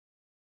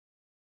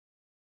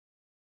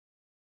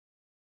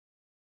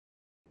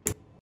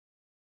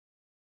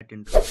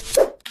intro.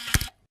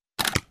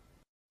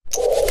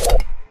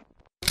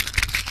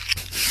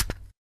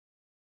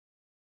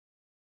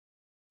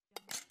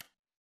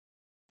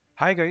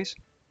 Hi guys,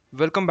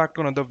 welcome back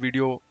to another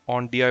video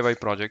on DIY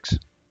projects.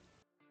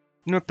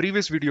 In my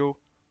previous video,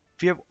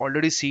 we have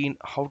already seen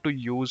how to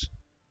use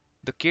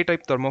the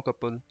K-type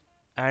thermocouple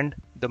and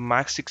the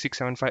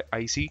MAX6675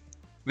 IC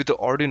with the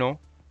Arduino,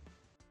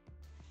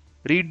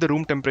 read the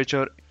room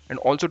temperature and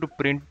also to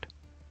print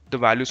the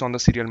values on the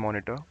serial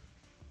monitor.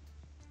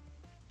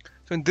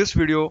 So in this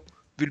video,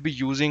 we'll be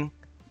using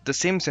the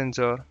same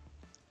sensor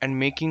and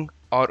making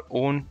our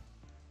own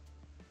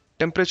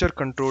temperature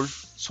controlled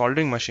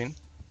soldering machine.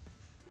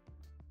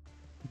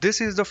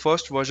 This is the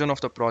first version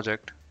of the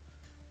project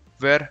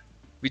where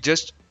we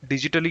just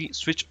digitally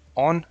switch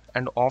on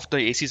and off the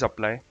AC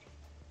supply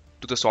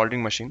to the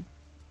soldering machine.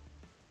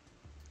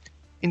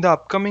 In the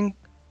upcoming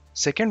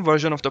second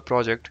version of the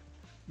project,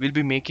 we'll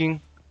be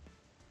making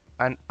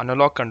an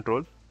analog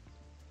control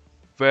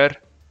where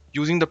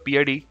using the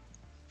PID,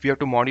 we have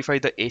to modify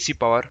the AC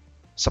power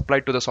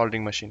supplied to the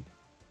soldering machine,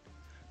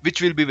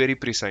 which will be very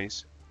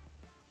precise.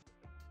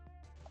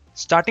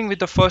 Starting with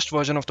the first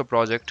version of the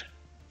project,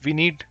 we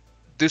need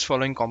these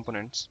following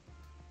components.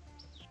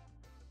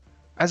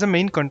 As a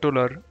main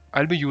controller,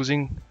 I'll be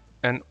using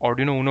an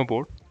Arduino Uno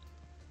board.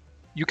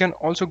 You can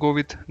also go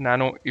with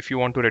Nano if you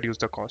want to reduce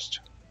the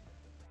cost.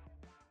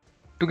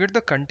 To get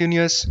the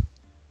continuous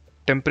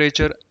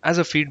temperature as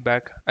a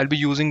feedback, I'll be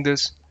using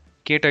this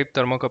K-type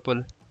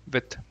thermocouple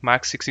with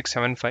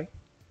MAX6675.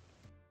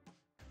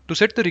 To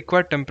set the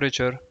required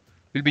temperature,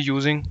 we'll be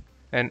using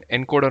an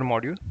encoder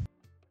module.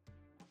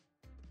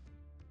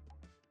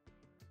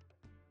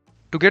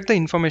 To get the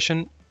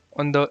information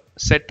on the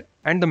set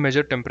and the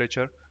measured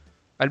temperature,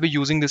 I'll be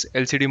using this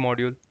LCD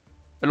module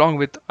along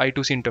with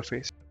I2C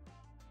interface.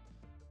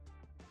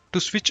 To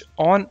switch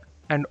on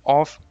and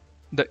off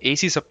the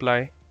AC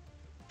supply,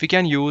 we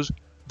can use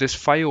this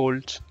 5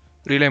 volts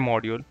relay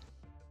module.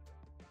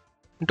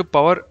 And to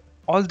power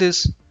all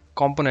these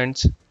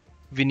components,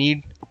 we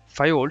need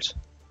 5 volts.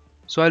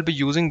 So I'll be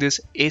using this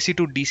AC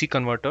to DC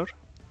converter,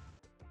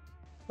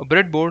 a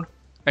breadboard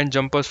and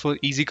jumpers for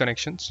easy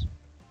connections.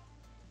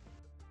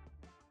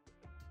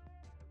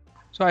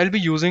 So I'll be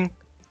using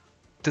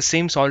the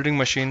same soldering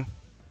machine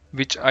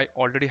which I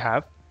already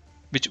have,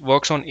 which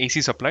works on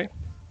AC supply.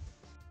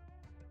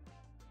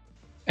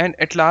 And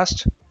at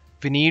last,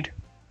 we need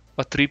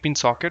a 3-pin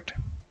socket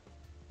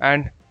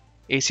and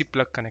AC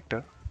plug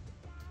connector.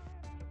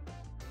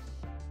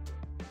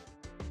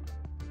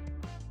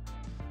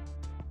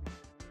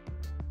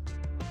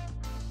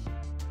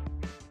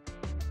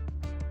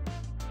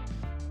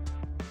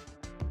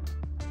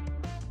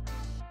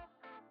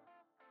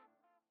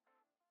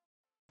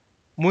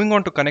 Moving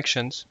on to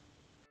connections.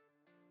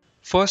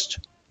 First,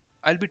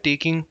 I'll be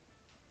taking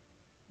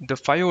the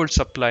 5 volt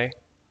supply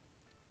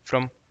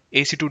from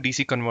AC to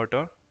DC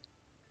converter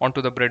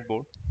onto the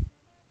breadboard.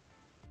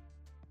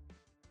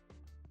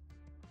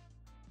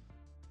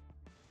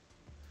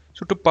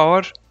 So to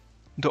power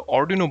the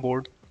Arduino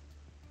board,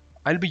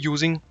 I'll be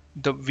using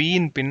the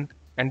V-in pin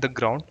and the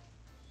ground,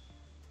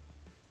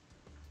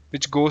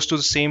 which goes to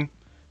the same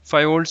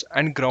 5 volts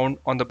and ground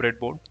on the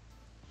breadboard.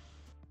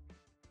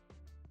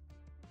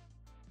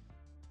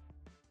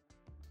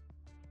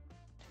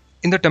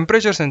 In the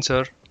temperature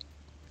sensor,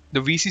 the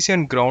VCC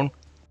and ground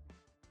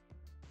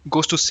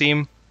goes to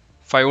same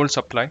 5 volt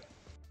supply.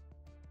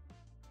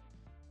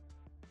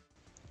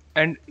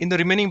 And in the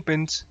remaining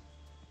pins,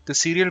 the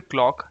serial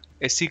clock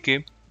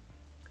SCK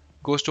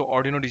goes to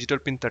Arduino digital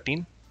pin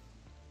 13.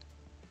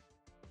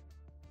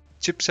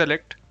 Chip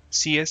select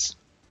CS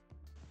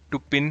to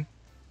pin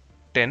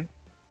 10.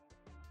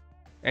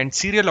 And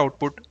serial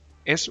output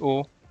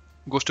SO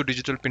goes to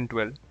digital pin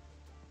 12.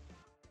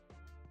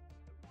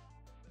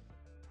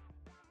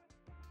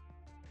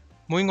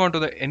 Moving on to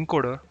the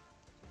encoder,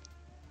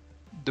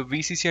 the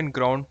VCC and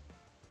ground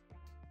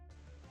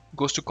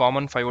goes to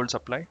common 5 volt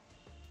supply.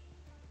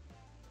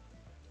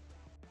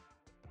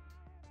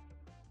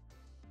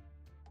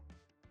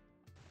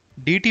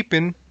 DT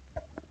pin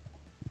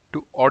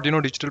to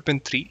Arduino digital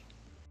pin 3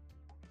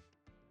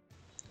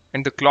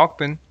 and the clock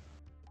pin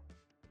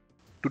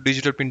to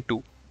digital pin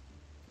 2.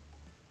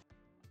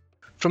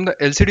 From the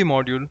LCD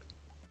module,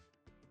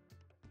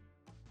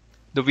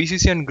 the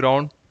VCC and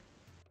ground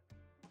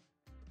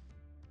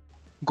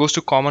goes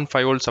to common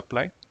 5 volt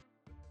supply.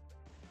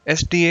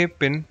 SDA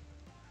pin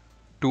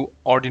to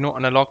Arduino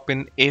analog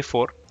pin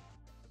A4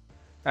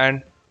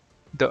 and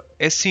the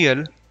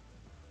SCL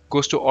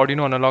goes to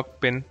Arduino analog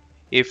pin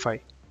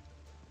A5.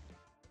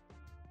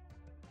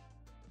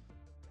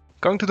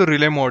 Coming to the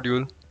relay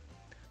module,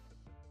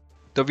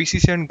 the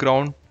VCC and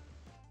ground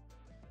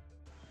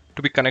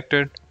to be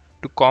connected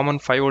to common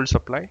 5 volt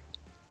supply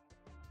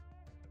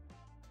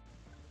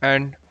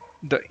and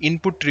the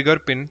input trigger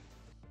pin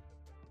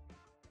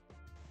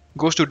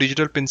goes to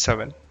digital pin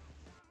 7.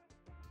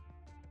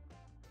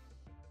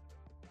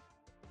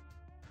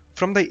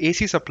 From the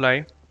AC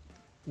supply,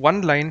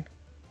 one line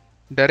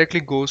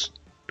directly goes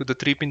to the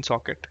 3-pin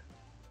socket.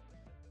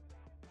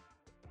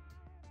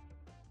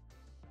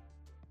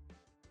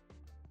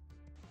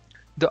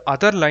 The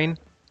other line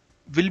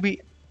will be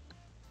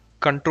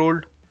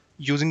controlled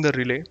using the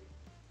relay.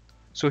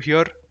 So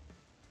here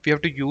we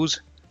have to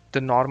use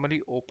the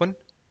normally open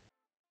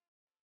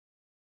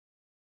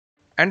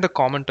and the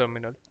common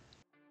terminal.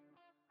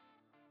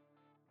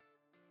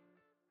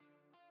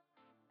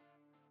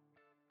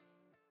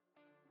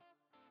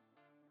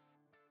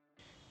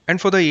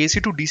 And for the AC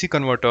to DC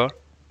converter,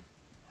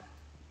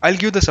 I'll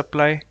give the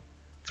supply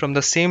from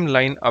the same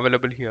line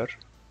available here.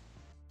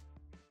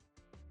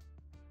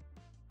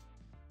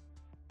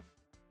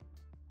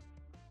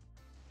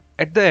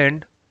 At the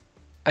end,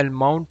 I'll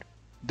mount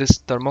this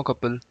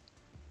thermocouple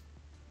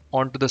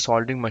onto the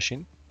soldering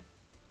machine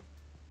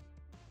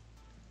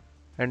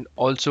and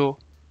also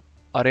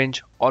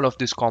arrange all of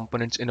these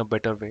components in a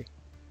better way.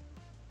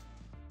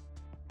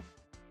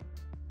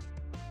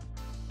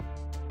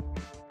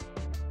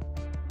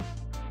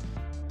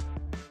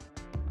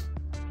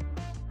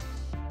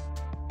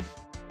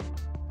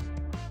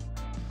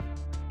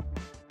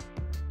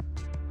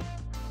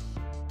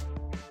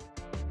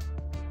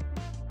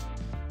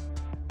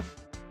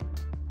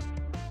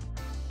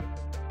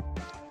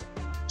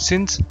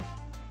 Since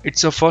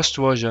it's a first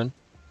version,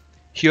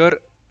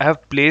 here I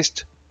have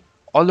placed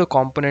all the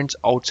components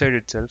outside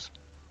itself.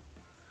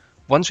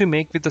 Once we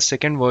make with the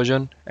second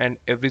version and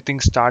everything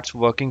starts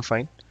working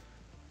fine,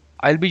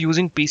 I'll be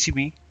using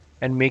PCB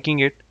and making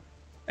it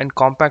an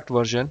compact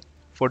version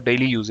for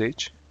daily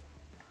usage.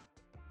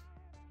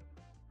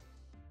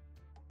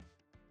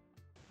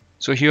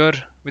 So here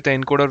with the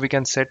encoder we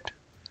can set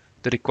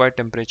the required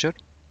temperature,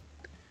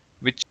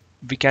 which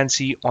we can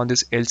see on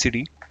this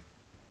LCD.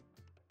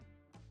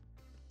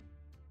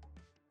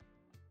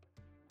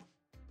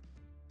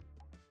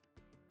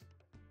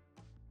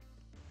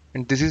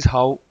 And this is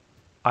how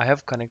I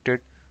have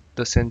connected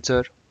the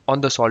sensor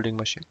on the soldering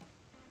machine.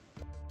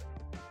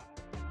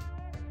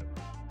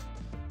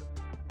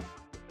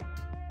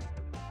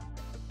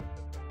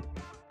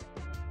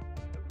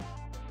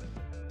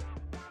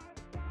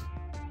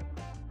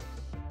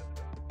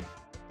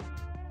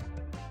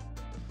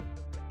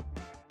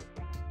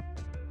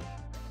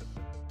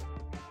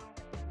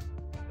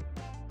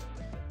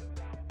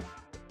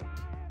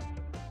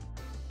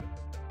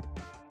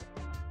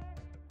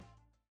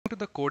 To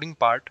the coding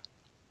part,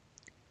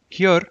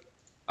 here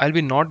I'll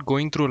be not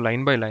going through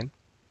line by line.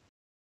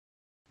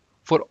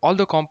 For all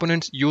the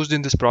components used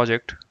in this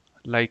project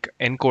like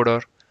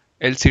encoder,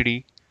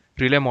 LCD,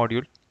 relay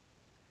module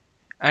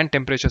and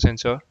temperature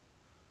sensor,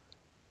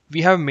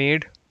 we have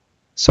made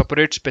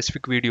separate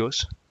specific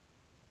videos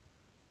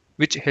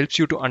which helps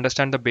you to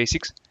understand the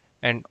basics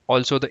and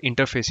also the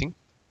interfacing.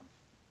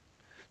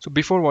 So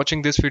before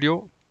watching this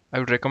video, I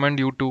would recommend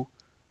you to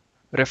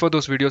refer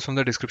those videos from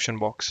the description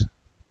box.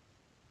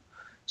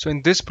 So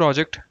in this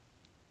project,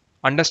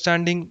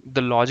 understanding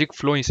the logic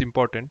flow is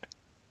important.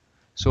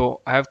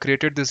 So I have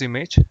created this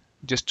image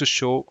just to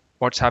show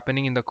what's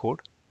happening in the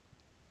code.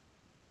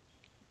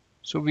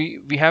 So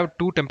we have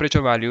two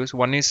temperature values.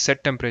 One is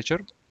set temperature.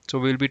 So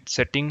we'll be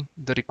setting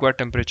the required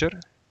temperature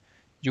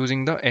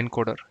using the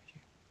encoder.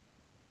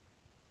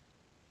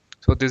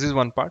 So this is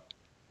one part.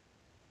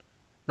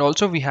 And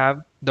also we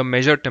have the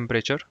measured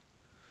temperature.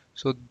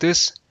 So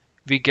this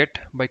we get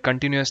by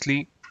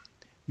continuously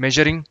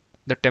measuring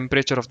the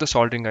temperature of the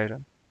soldering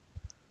iron,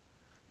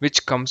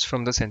 which comes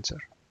from the sensor.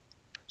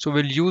 So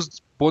we'll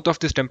use both of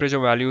these temperature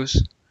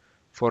values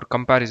for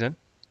comparison.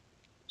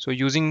 So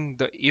using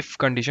the if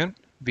condition,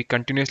 we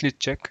continuously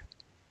check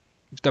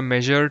if the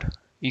measured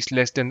is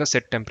less than the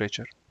set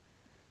temperature.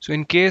 So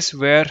in case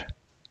where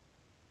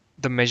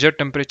the measured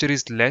temperature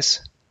is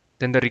less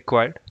than the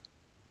required,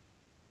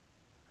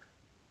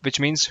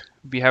 which means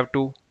we have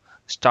to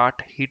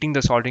start heating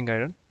the soldering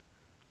iron.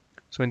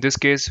 So in this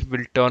case,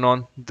 we'll turn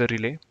on the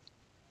relay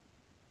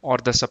or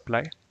the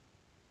supply.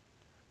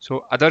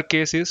 So other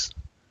case is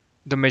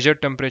the measured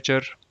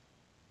temperature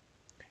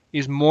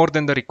is more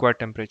than the required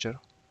temperature.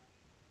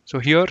 So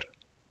here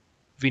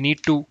we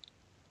need to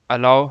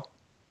allow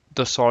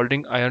the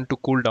soldering iron to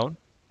cool down.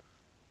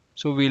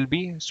 So we'll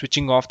be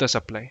switching off the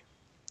supply.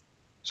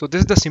 So this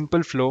is the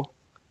simple flow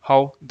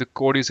how the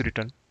code is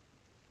written.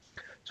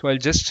 So I'll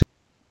just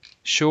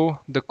show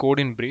the code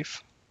in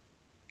brief.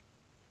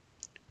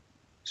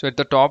 So at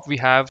the top we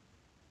have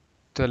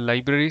the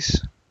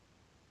libraries,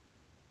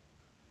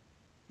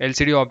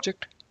 LCD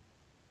object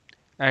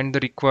and the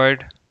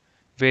required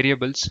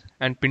variables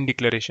and pin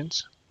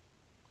declarations.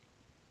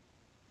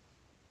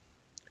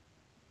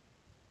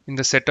 In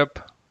the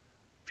setup,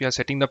 we are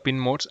setting the pin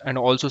modes and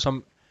also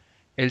some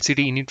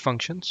LCD init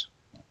functions.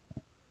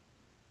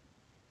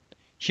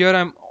 Here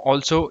I'm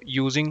also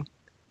using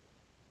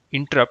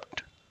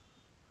interrupt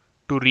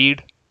to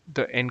read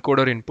the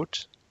encoder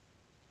inputs.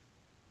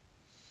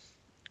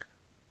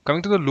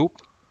 Coming to the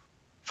loop,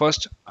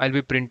 first I'll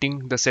be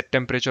printing the set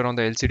temperature on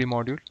the LCD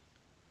module,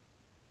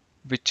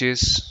 which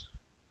is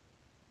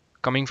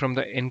coming from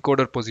the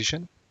encoder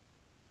position.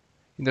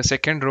 In the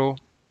second row,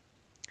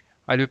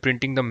 I'll be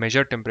printing the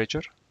measured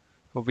temperature,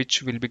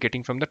 which we'll be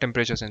getting from the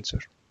temperature sensor.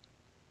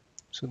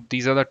 So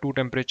these are the two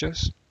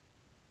temperatures.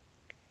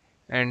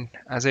 And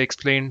as I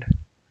explained,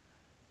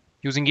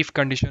 using if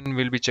condition,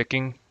 we'll be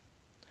checking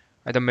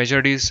either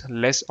measured is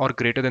less or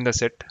greater than the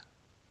set.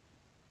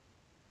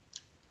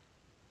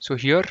 So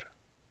here,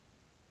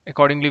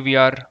 accordingly, we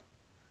are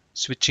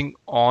switching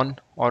on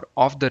or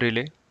off the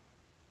relay,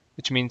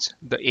 which means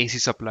the AC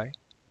supply.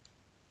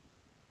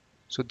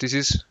 So this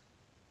is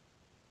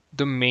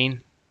the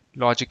main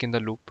logic in the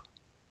loop.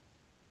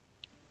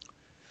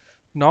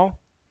 Now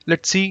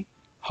let's see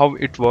how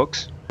it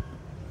works.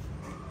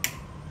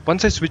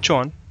 Once I switch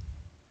on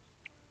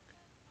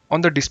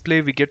the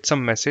display we get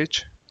some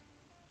message,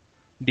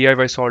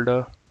 DIY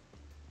solder,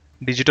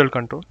 digital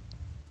control.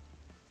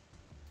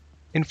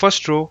 In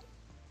first row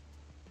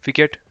we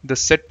get the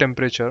set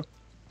temperature.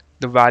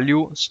 The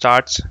value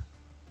starts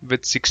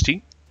with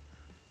 60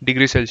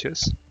 degrees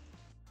Celsius.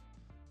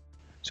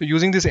 So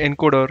using this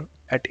encoder,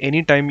 at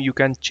any time you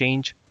can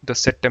change the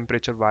set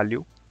temperature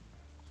value.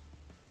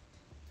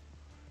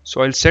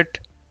 So I'll set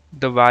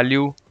the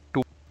value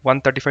to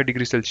 135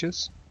 degrees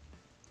Celsius.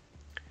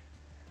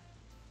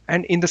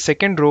 And in the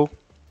second row,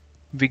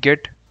 we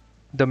get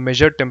the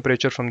measured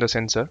temperature from the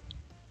sensor.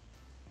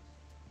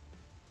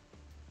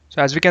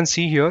 So as we can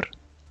see here,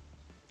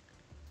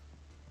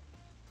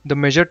 the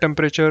measured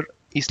temperature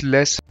is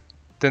less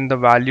than the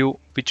value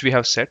which we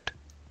have set.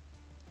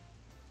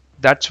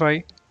 That's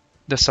why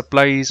the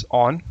supply is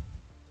on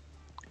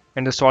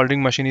and the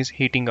soldering machine is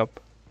heating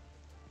up.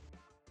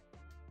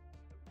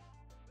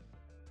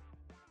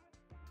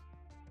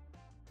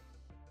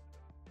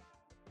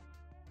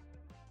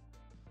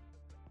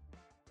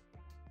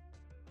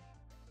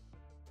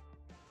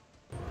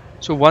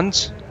 So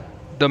once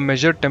the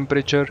measured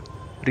temperature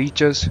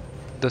reaches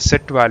the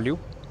set value,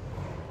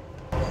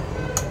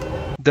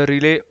 the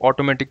relay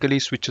automatically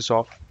switches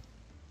off.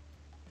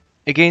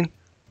 Again,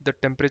 the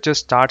temperature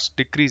starts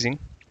decreasing,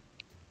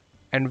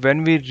 and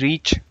when we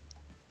reach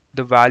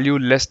the value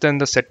less than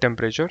the set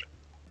temperature,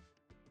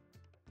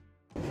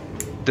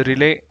 the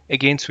relay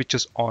again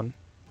switches on.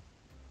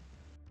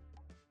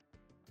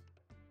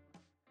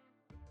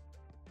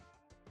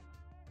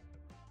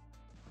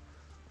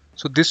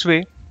 So this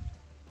way,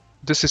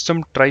 the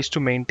system tries to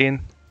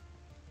maintain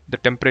the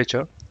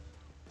temperature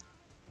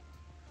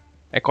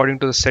according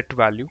to the set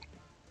value.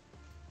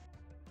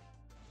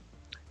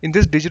 In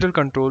this digital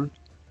control,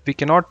 we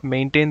cannot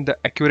maintain the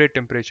accurate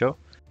temperature.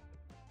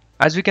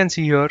 As we can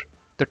see here,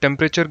 the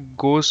temperature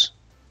goes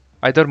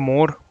either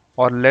more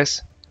or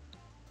less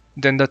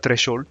than the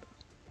threshold,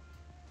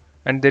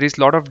 and there is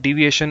a lot of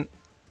deviation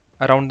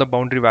around the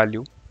boundary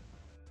value.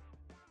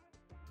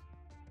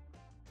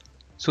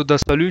 So the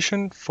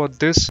solution for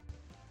this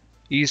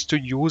is to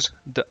use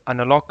the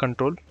analog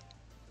control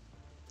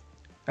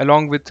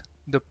along with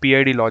the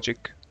PID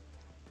logic,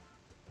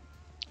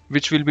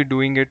 which will be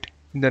doing it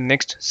in the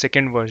next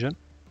second version.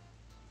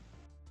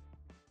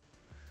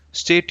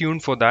 Stay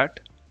tuned for that.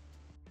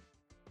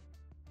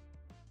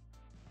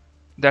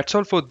 That's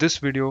all for this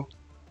video.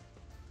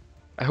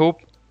 I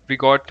hope we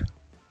got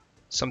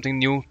something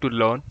new to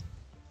learn.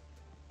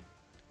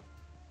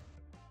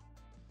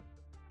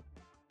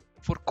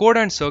 For code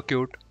and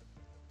circuit,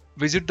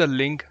 visit the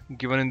link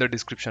given in the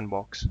description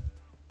box.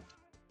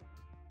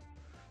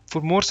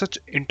 For more such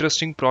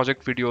interesting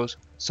project videos,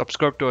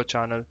 subscribe to our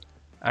channel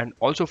and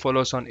also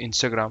follow us on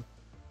Instagram.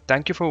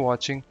 Thank you for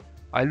watching.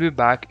 I'll be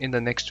back in the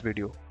next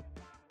video.